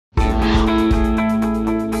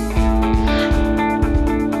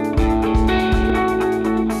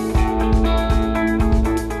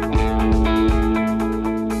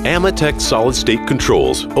AMETEK Solidstate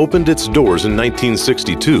Controls opened its doors in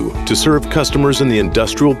 1962 to serve customers in the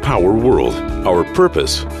industrial power world. Our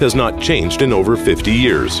purpose has not changed in over 50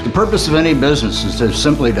 years. The purpose of any business is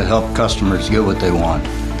simply to help customers get what they want.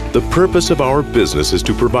 The purpose of our business is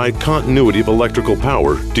to provide continuity of electrical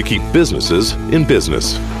power to keep businesses in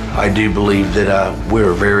business. I do believe that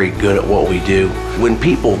we're very good at what we do. When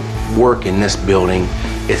people work in this building,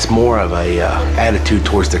 it's more of a attitude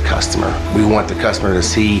towards the customer. We want the customer to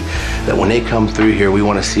see that when they come through here, we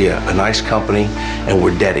want to see a nice company and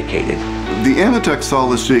we're dedicated. The AMETEK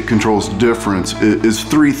Solidstate Controls difference is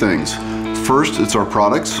three things. First, it's our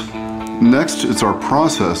products. Next, it's our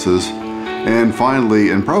processes. And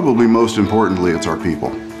finally, and probably most importantly, it's our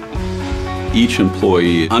people. Each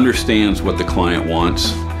employee understands what the client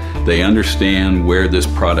wants. They understand where this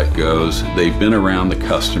product goes. They've been around the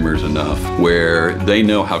customers enough where they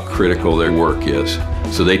know how critical their work is.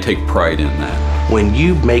 So they take pride in that. When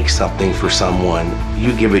you make something for someone,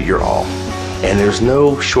 you give it your all. And there's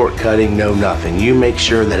no shortcutting, no nothing. You make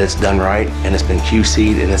sure that it's done right and it's been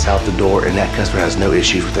QC'd and it's out the door and that customer has no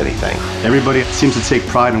issues with anything. Everybody seems to take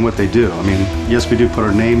pride in what they do. I mean, yes, we do put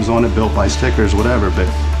our names on it, built by stickers, whatever, but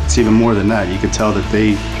it's even more than that. You can tell that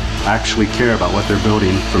they actually care about what they're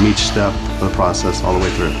building from each step of the process all the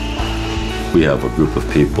way through. We have a group of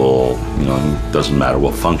people, and it doesn't matter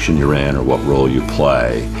what function you're in or what role you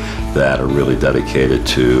play, that are really dedicated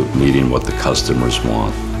to meeting what the customers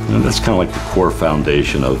want. And that's kind of like the core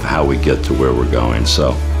foundation of how we get to where we're going.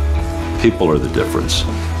 So people are the difference.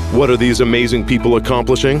 What are these amazing people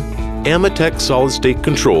accomplishing? AMETEK Solidstate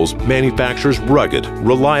Controls manufactures rugged,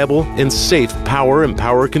 reliable, and safe power and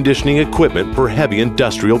power conditioning equipment for heavy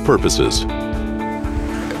industrial purposes.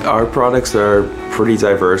 Our products are pretty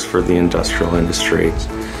diverse for the industrial industry.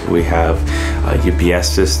 We have UPS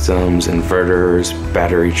systems, inverters,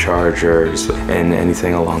 battery chargers, and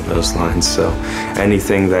anything along those lines. So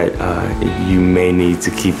anything that you may need to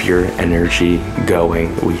keep your energy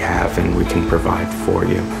going, we have and we can provide for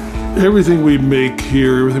you. Everything we make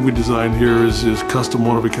here, everything we design here is custom,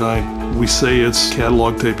 one of a kind. We say it's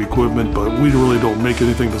catalog type equipment, but we really don't make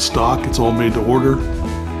anything to stock. It's all made to order.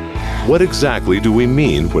 What exactly do we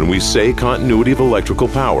mean when we say continuity of electrical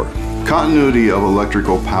power? Continuity of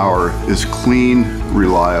electrical power is clean,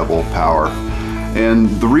 reliable power. And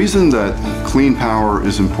the reason that clean power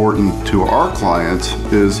is important to our clients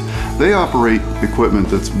is they operate equipment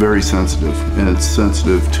that's very sensitive, and it's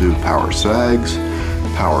sensitive to power sags,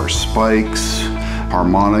 power spikes,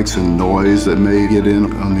 harmonics and noise that may get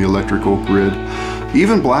in on the electrical grid.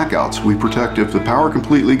 Even blackouts, we protect. If the power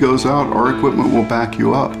completely goes out, our equipment will back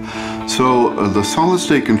you up. So the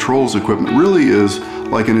solid-state controls equipment really is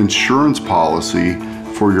like an insurance policy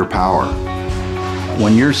for your power.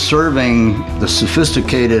 When you're serving the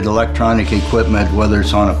sophisticated electronic equipment, whether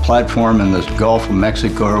it's on a platform in the Gulf of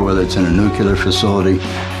Mexico or whether it's in a nuclear facility,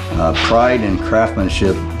 pride and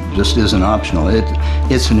craftsmanship just isn't optional.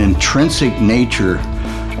 It's an intrinsic nature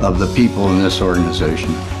of the people in this organization.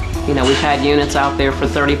 We've had units out there for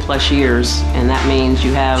 30 plus years, and that means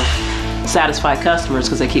you have satisfied customers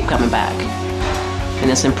because they keep coming back.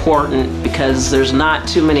 And it's important because there's not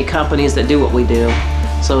too many companies that do what we do.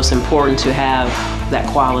 So it's important to have that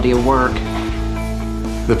quality of work.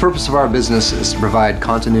 The purpose of our business is to provide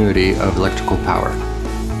continuity of electrical power.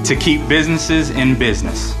 To keep businesses in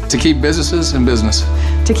business. To keep businesses in business.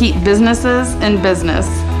 To keep businesses in business.